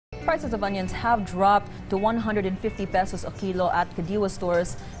Prices of onions have dropped to 150 pesos a kilo at Kadiwa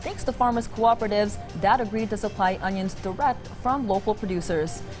stores thanks to farmers' cooperatives that agreed to supply onions direct from local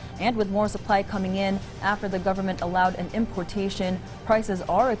producers. And with more supply coming in after the government allowed an importation, prices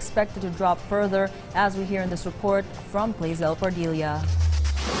are expected to drop further, as we hear in this report from Blazel Pardilia.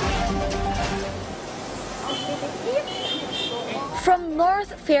 From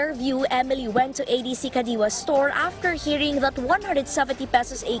North Fairview, Emily went to ADC Kadiwa store after hearing that 170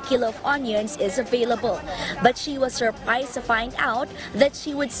 pesos a kilo of onions is available. But she was surprised to find out that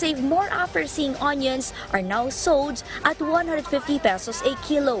she would save more after seeing onions are now sold at 150 pesos a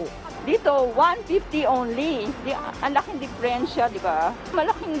kilo. Dito, 150 only. Ang laking diferensya, di ba?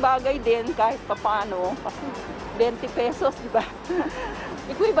 Malaking bagay din kahit papaano. Kasi 20 pesos, di ba?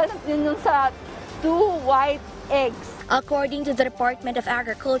 Equivalent din yun sa 2 white eggs. According to the Department of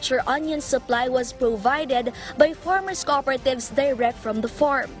Agriculture, onion supply was provided by farmers' cooperatives direct from the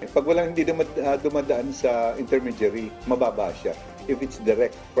farm. Pag walang hindi dumadaan sa intermediary, mababa siya. If it's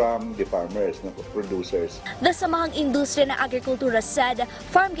direct from the farmers, producers. The Samahang Industriya ng Agrikultura said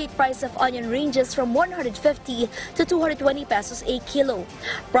farm gate price of onion ranges from 150 to 220 pesos a kilo.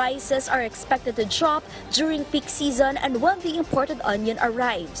 Prices are expected to drop during peak season and when the imported onion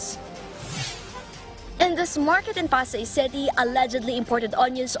arrives. In this market in Pasay City, allegedly imported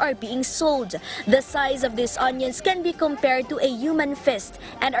onions are being sold. The size of these onions can be compared to a human fist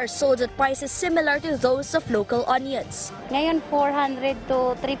and are sold at prices similar to those of local onions. Ngayon 400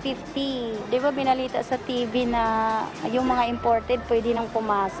 to 350. Di ba binalita sa TV na yung mga imported pwede nang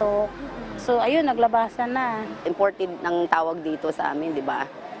pumasok. So ayun, naglabasan na. Imported ng tawag dito sa amin, di ba?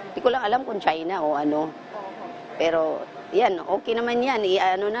 Hindi ko lang alam kung China o ano. Pero yan, okay naman yan.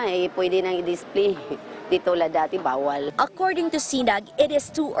 Pwede nang i-display. Dito la dati bawal. According to SINAG, it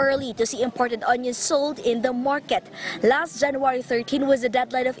is too early to see imported onions sold in the market. Last January 13 was the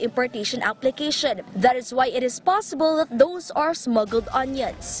deadline of importation application. That is why it is possible that those are smuggled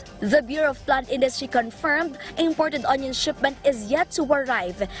onions. The Bureau of Plant Industry confirmed imported onion shipment is yet to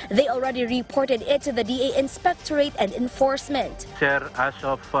arrive. They already reported it to the DA Inspectorate and Enforcement. Sir, as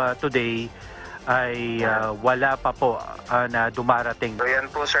of today, ay wala pa po na dumarating. So yan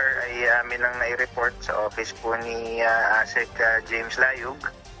po sir ay amin lang na-report sa office po ni ASEC James Layug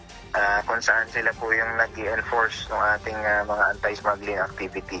kung saan sila po yung nag-enforce ng ating mga anti-smuggling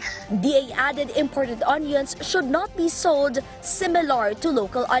activities. DA added imported onions should not be sold similar to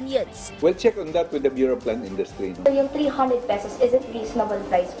local onions. We'll check on that with the Bureau of Plant Industry. So yung 300 pesos, is it reasonable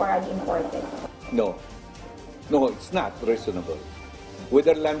price for an imported? No. No, it's not reasonable. With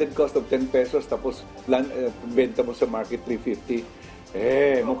a landed cost of 10 pesos, tapos benta mo sa market 350,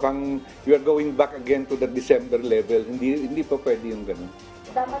 mukhang you are going back again to the December level. Hindi pa pwede yung ganun.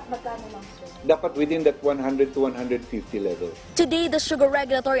 Dapat magkano lang, sir? Dapat within that 100 to 150 level. Today, the Sugar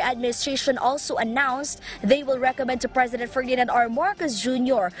Regulatory Administration also announced they will recommend to President Ferdinand R. Marcos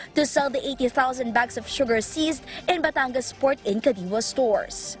Jr. to sell the 80,000 bags of sugar seized in Batangas port in Kadiwa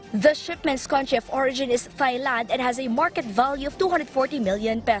stores. The shipment's country of origin is Thailand and has a market value of 240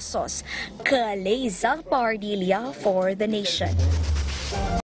 million pesos. Blazel Pardilia for The Nation.